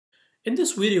In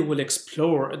this video, we'll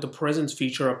explore the presence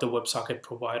feature of the WebSocket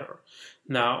provider.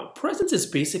 Now, presence is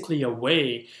basically a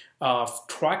way of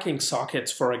tracking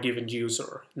sockets for a given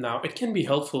user. Now, it can be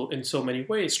helpful in so many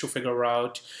ways to figure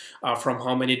out from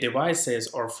how many devices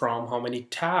or from how many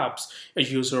tabs a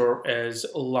user is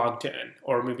logged in,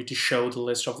 or maybe to show the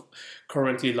list of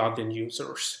currently logged in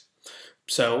users.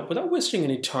 So, without wasting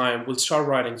any time, we'll start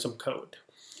writing some code.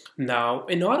 Now,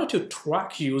 in order to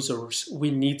track users, we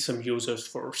need some users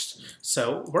first.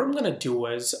 So what I'm going to do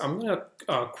is I'm going to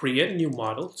create a new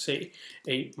model, say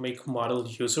a make model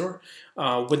user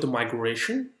with the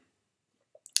migration.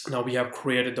 Now we have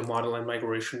created the model and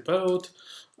migration both.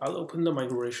 I'll open the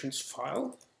migrations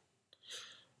file.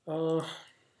 It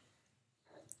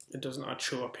does not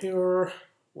show up here.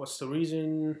 What's the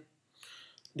reason?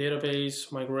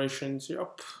 Database migrations,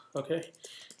 yep, okay.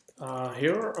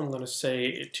 Here I'm going to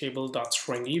say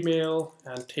table.string email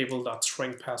and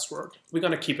table.string password. We're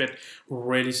going to keep it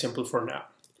really simple for now.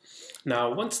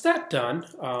 Now, once that's done,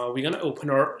 we're going to open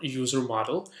our user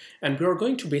model, and we're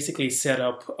going to basically set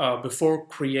up before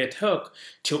create hook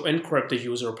to encrypt the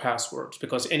user passwords,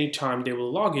 because anytime they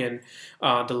will log in,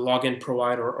 the login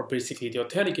provider, or basically the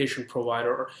authentication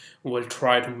provider, will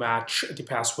try to match the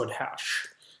password hash.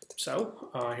 So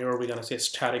here we're going to say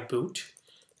static boot.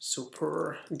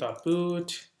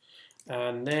 Super.boot,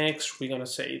 and next we're going to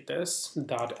say this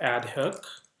 .add hook.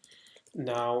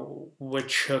 Now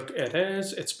which hook it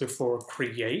is, it's before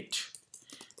create,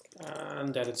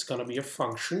 and then it's going to be a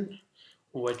function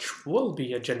which will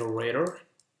be a generator.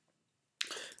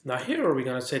 Now here we're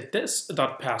going to say this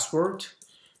 .password,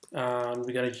 and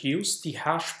we're going to use the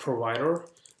hash provider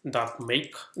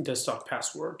 .make this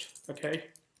 .password. Okay,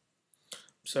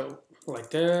 so like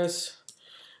this.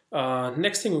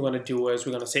 Next thing we want to do is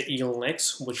we're going to say yield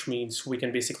next, which means we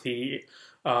can basically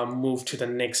move to the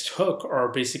next hook, or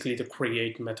basically the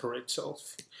create method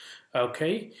itself.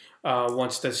 Okay,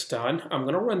 once that's done, I'm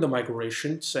going to run the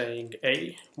migration, saying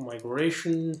a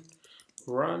migration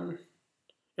run.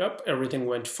 Yep, everything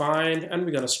went fine, and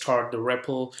we're going to start the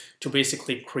REPL to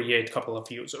basically create a couple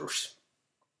of users.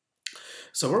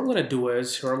 So what I'm going to do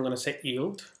is here I'm going to say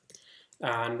yield,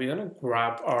 and we're going to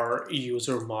grab our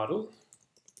user model,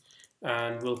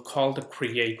 and we'll call the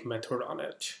create method on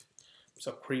it.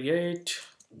 So create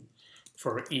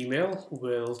for email,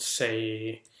 we'll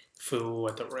say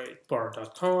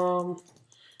foo@bar.com.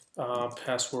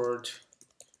 Password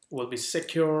will be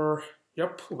secure.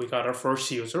 Yep, we got our first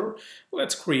user.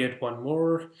 Let's create one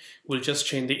more. We'll just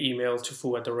change the email to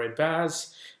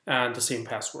foo@baz and the same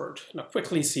password. Now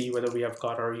quickly see whether we have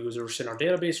got our users in our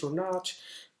database or not.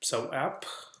 So app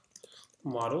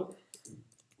model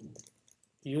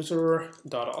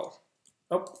user.all.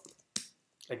 Oh,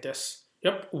 like this.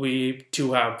 Yep, we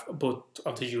do have both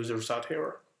of the users out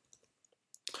here.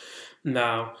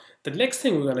 Now, the next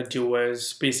thing we're going to do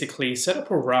is basically set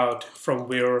up a route from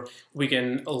where we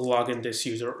can log in this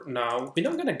user. Now, we're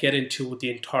not going to get into the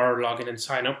entire login and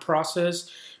sign up process,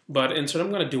 but instead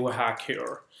I'm going to do a hack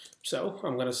here. So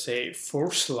I'm going to say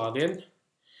force login,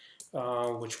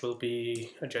 which will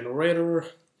be a generator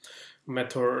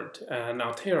method, and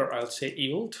out here I'll say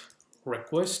yield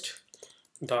request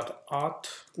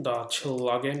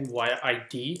 .auth.login via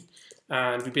ID,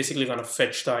 and we're basically going to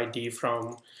fetch the ID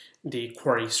from the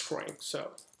query string.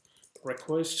 So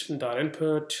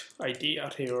request.input ID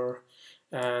out here,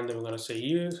 and then we're going to say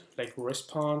use like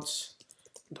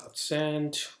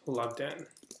response.send logged in.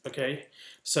 Okay,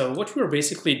 so what we're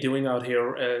basically doing out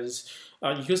here is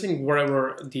using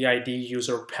whatever the ID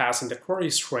user passed in the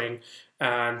query string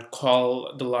and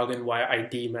call the login via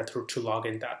ID method to log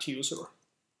in that user.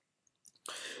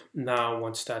 Now,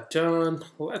 once that's done,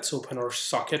 let's open our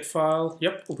socket file.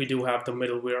 Yep, we do have the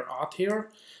middleware auth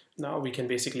here. Now we can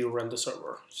basically run the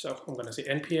server. So I'm going to say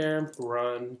npm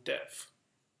run dev.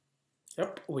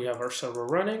 Yep, we have our server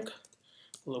running,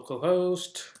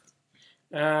 localhost,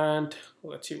 and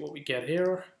let's see what we get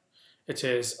here. It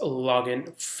says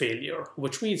login failure,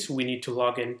 which means we need to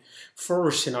log in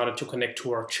first in order to connect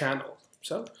to our channel.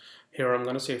 So here I'm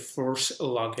going to say first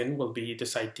login will be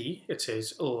this ID. It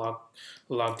says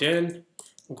logged in,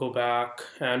 go back,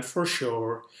 and for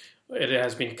sure it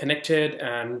has been connected,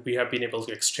 and we have been able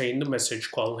to exchange the message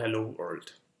called hello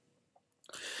world.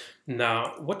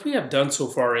 Now, what we have done so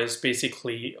far is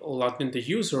basically logged in the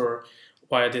user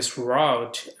via this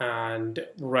route and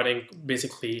running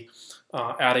basically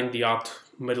adding the auth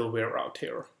middleware out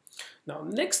here. Now,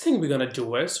 next thing we're going to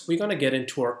do is we're going to get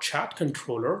into our chat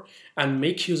controller and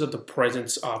make use of the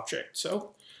presence object.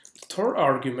 So the third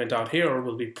argument out here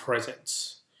will be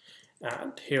presence.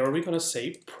 And here we're going to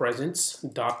say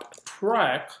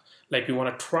presence.track, like we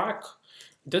want to track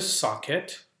this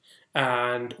socket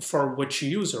and for which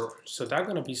user. So that's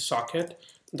going to be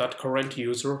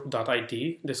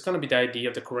socket.currentUser.id. This is going to be the ID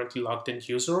of the currently logged in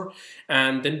user,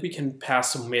 and then we can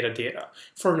pass some metadata.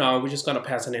 For now, we're just going to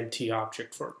pass an empty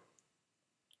object for it.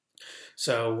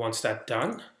 So once that's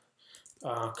done,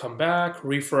 come back,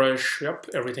 refresh, yep,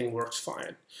 everything works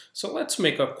fine. So let's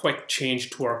make a quick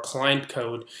change to our client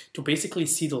code to basically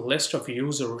see the list of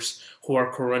users who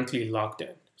are currently logged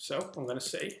in. So I'm going to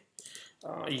say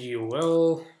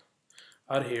ul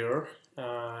out here,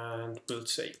 and we'll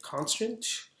say constant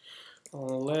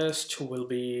list will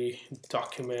be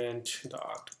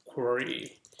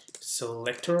document.query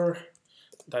selector.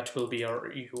 That will be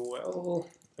our ul,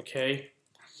 okay?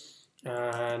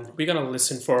 And we're gonna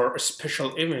listen for a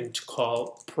special event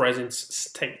called presence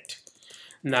state.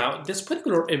 Now, this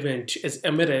particular event is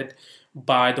emitted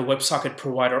by the WebSocket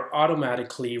provider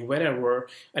automatically whenever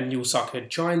a new socket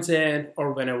joins in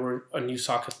or whenever a new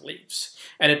socket leaves.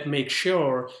 And it makes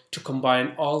sure to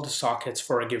combine all the sockets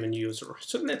for a given user.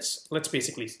 So let's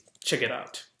basically check it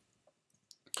out.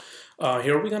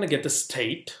 Here we're gonna get the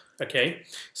state, okay?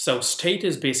 So state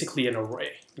is basically an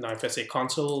array. Now if I say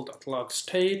console.log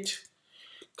state,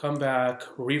 come back,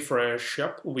 refresh,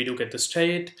 yep, we do get the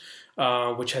state,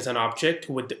 which has an object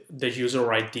with the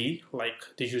user ID, like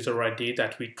the user ID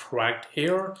that we tracked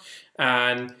here,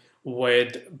 and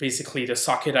with basically the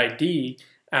socket ID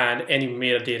and any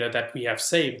metadata that we have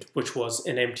saved, which was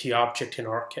an empty object in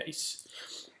our case.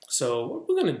 So what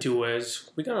we're gonna do is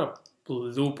we're gonna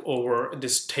loop over the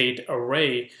state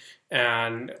array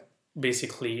and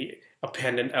basically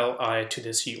append an li to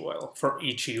this ul for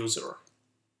each user.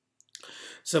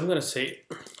 So I'm going to say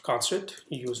constant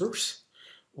users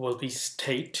will be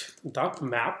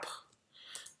state.map,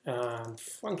 and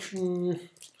function,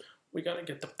 we're going to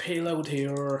get the payload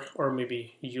here, or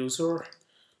maybe user,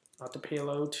 not the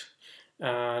payload,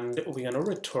 and we're going to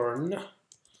return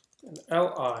an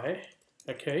li,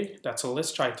 okay, that's a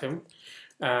list item,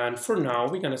 and for now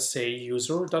we're going to say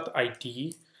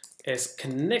user.id is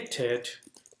connected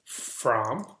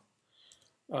from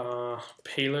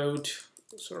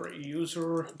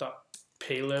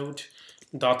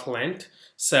user.payload.length.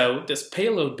 So this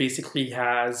payload basically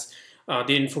has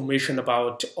the information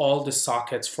about all the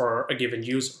sockets for a given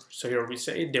user. So here we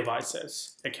say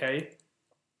devices, okay?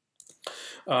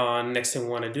 Next thing we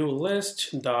want to do,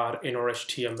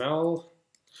 list.innerHTML.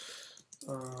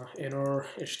 Inner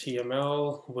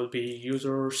HTML will be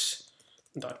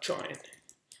users.join.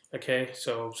 Okay,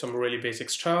 so some really basic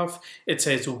stuff. It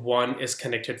says one is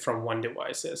connected from one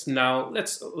devices. Now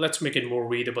let's make it more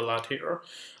readable out here.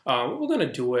 What we're gonna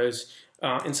do is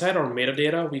inside our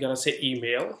metadata, we're gonna say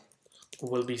email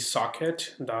will be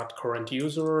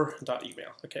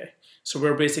socket.currentUser.email. Okay, so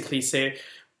we're basically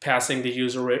passing the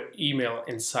user email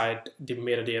inside the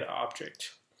metadata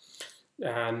object.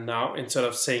 And now instead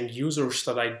of saying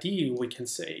users.id, we can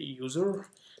say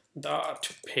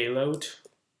user.payload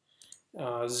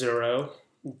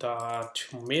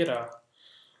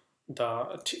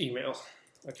 0.meta.email.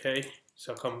 Okay,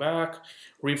 so come back,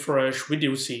 refresh, we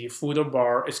do see footer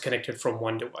bar is connected from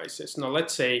one devices. Now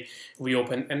let's say we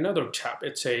open another tab.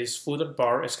 It says footer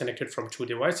bar is connected from two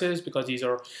devices because these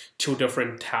are two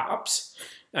different tabs.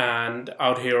 And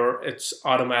out here, it's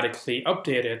automatically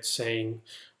updated saying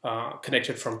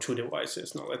connected from two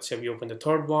devices. Now let's say we open the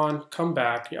third one, come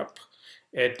back, yep,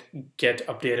 it get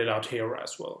updated out here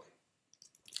as well.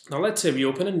 Now let's say we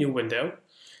open a new window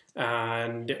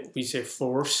and we say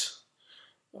force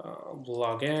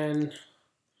login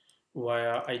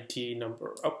via ID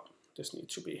number. Oh, this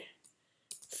needs to be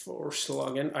force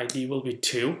login. ID will be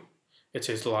 2. It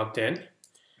says logged in.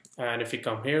 And if you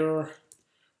come here,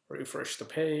 refresh the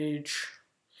page.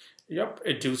 Yep,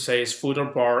 it do says footer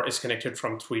bar is connected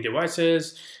from 3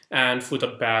 devices and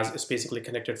footer baz is basically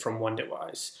connected from 1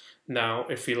 device. Now,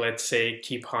 if we, let's say,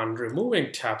 keep on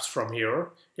removing tabs from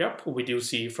here, yep, we do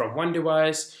see from 1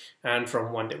 device and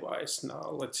from 1 device.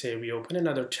 Now, let's say we open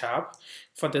another tab.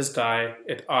 For this guy,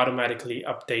 it automatically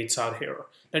updates out here.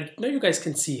 Now you guys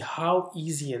can see how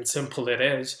easy and simple it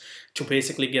is to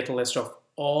basically get a list of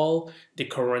all the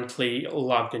currently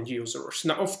logged in users.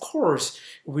 Now, of course,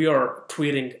 we are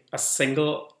treating a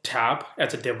single tab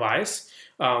as a device.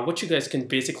 What you guys can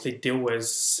basically do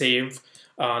is save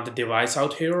the device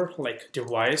out here, like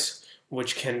device,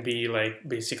 which can be like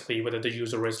basically whether the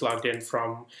user is logged in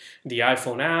from the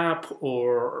iPhone app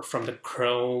or from the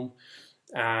Chrome.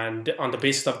 And on the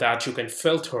basis of that, you can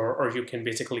filter or you can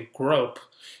basically group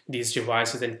these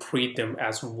devices and treat them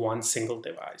as one single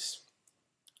device.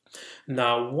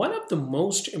 Now, one of the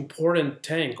most important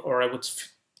thing, or I would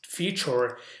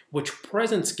feature which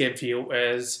presence give you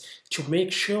is to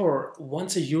make sure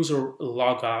once a user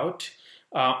log out,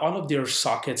 all of their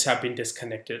sockets have been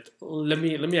disconnected. Let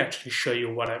me actually show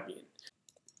you what I mean.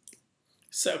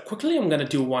 So quickly, I'm gonna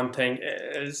do one thing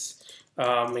is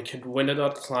make it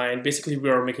window.client. Basically, we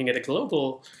are making it a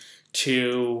global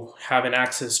to have an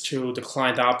access to the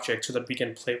client object so that we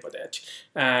can play with it.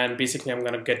 And basically, I'm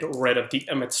gonna get rid of the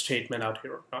emit statement out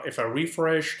here. Now, if I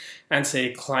refresh and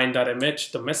say client.emit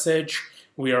the message,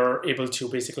 we are able to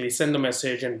basically send the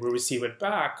message and we receive it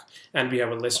back, and we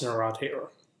have a listener out here.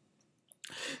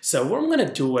 So what I'm going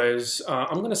to do is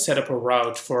I'm going to set up a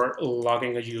route for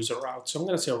logging a user out. So I'm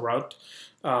going to say route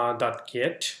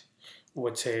 .get,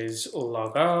 which is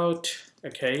log out,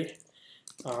 okay,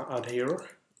 out here.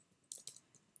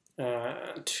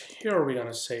 And here we're going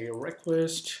to say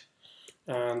request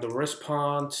and the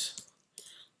response,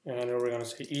 and we're going to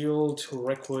say yield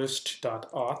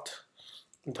request.auth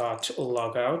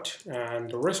 .logout,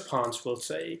 and the response will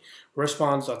say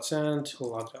response.send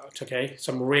logout. Okay,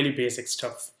 some really basic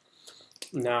stuff.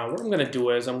 Now what I'm going to do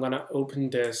is I'm going to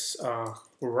open this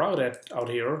route out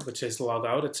here, which is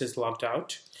logout. It says logged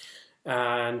out,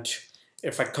 and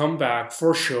if I come back,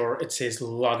 for sure it says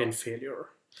login failure.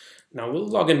 Now we'll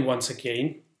log in once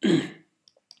again,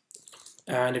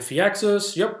 and if we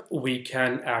access, yep, we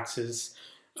can access.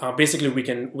 Basically, we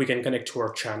can connect to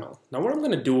our channel. Now, what I'm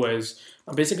going to do is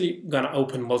I'm basically going to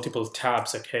open multiple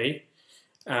tabs, okay?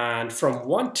 And from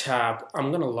one tab,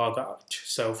 I'm going to log out.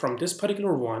 So from this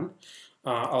particular one,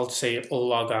 I'll say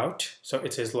log out. So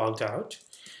it says logged out.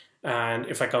 And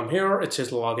if I come here, it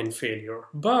says login failure.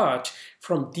 But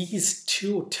from these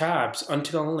two tabs,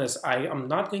 until unless I am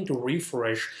not going to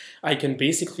refresh, I can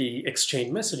basically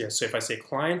exchange messages. So if I say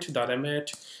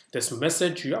client.emit this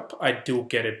message, yep, I do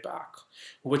get it back.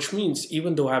 Which means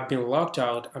even though I've been logged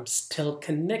out, I'm still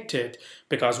connected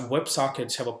because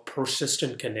WebSockets have a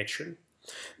persistent connection.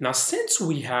 Now, since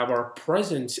we have our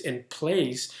presence in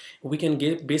place, we can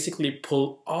basically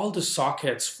pull all the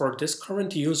sockets for this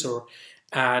current user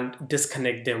and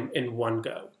disconnect them in one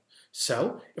go.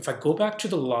 So if I go back to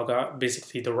the logout,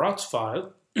 basically the routes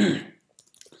file,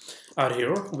 out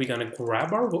here, we're gonna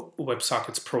grab our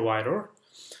WebSockets provider,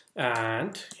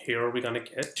 and here we're gonna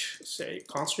get, say,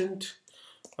 constant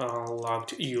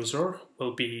logged user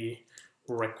will be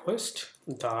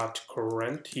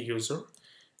request.current user.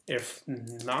 If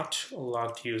not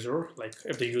logged user, like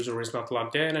if the user is not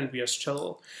logged in and we are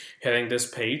still hitting this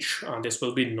page, this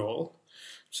will be null.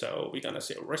 So we're gonna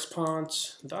say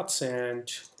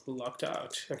response.send logged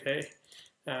out, okay,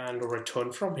 and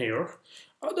return from here.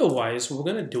 Otherwise, what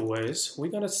we're gonna do is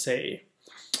we're gonna say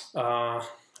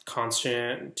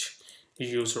constant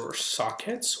user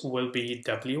sockets will be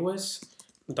ws.channel,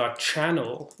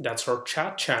 that's our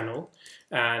chat channel,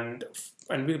 and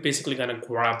we're basically gonna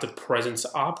grab the presence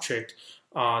object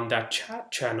on that chat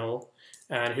channel,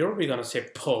 and here we're gonna say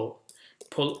pull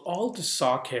all the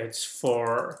sockets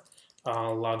for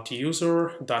logged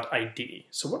user.id.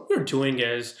 So what we're doing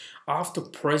is off the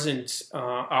presence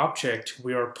object,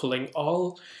 we are pulling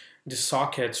all the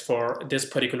sockets for this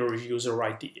particular user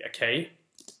ID, okay?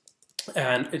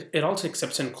 And it also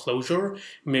accepts enclosure.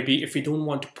 Maybe if we don't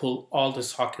want to pull all the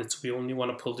sockets, we only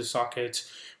want to pull the sockets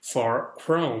for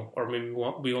Chrome, or maybe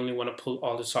we only want to pull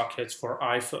all the sockets for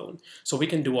iPhone. So we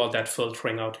can do all that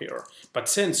filtering out here. But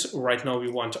since right now we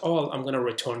want all, I'm going to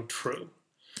return true.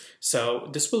 So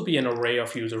this will be an array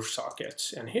of user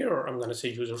sockets. And here I'm going to say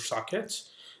user sockets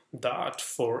dot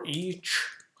for each.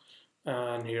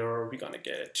 And here we're going to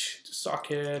get the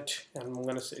socket, and I'm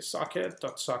going to say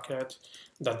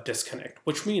socket.disconnect,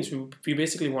 which means we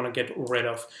basically want to get rid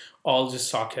of all the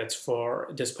sockets for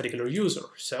this particular user.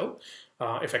 So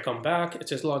if I come back, it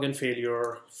says login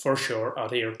failure for sure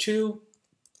out here too.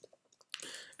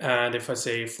 And if I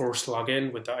say force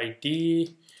login with the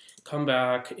ID, come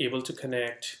back, able to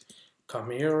connect, come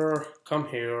here,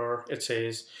 it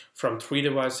says from 3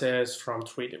 devices, from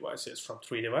 3 devices, from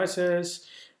 3 devices.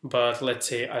 But let's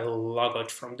say I log out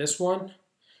from this one.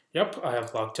 Yep, I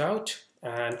have logged out,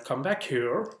 and come back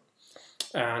here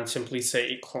and simply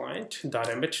say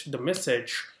client.emit the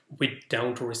message. We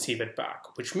don't receive it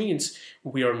back, which means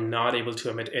we are not able to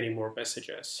emit any more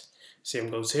messages. Same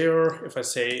goes here. If I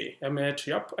say emit,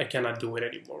 yep, I cannot do it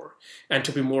anymore. And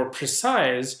to be more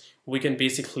precise, we can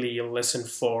basically listen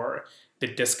for the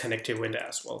disconnected window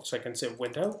as well. So I can say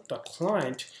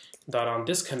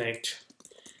window.client.onDisconnect.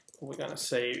 We're gonna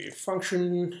say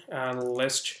function and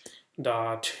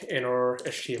list.inner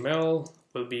HTML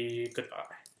will be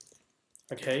goodbye.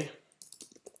 Okay,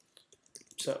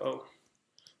 so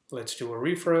let's do a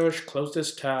refresh, close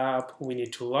this tab. We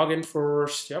need to log in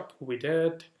first. Yep, we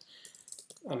did.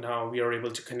 And now we are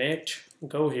able to connect,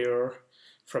 go here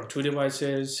from 2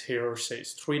 devices, here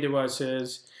says 3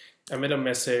 devices, emit a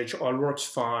message, all works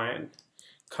fine,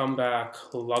 come back,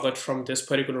 log out from this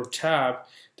particular tab.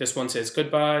 This one says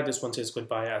goodbye, this one says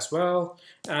goodbye as well,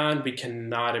 and we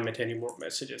cannot emit any more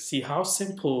messages. See how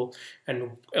simple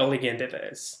and elegant it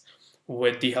is.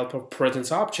 With the help of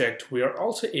presence object, we are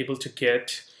also able to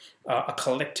get a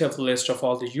collective list of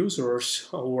all the users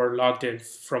who are logged in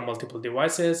from multiple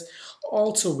devices.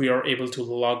 Also, we are able to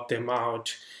log them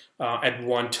out at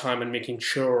one time and making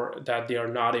sure that they are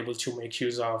not able to make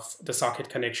use of the socket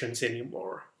connections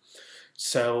anymore.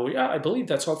 So yeah, I believe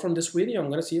that's all from this video. I'm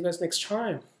going to see you guys next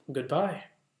time. Goodbye.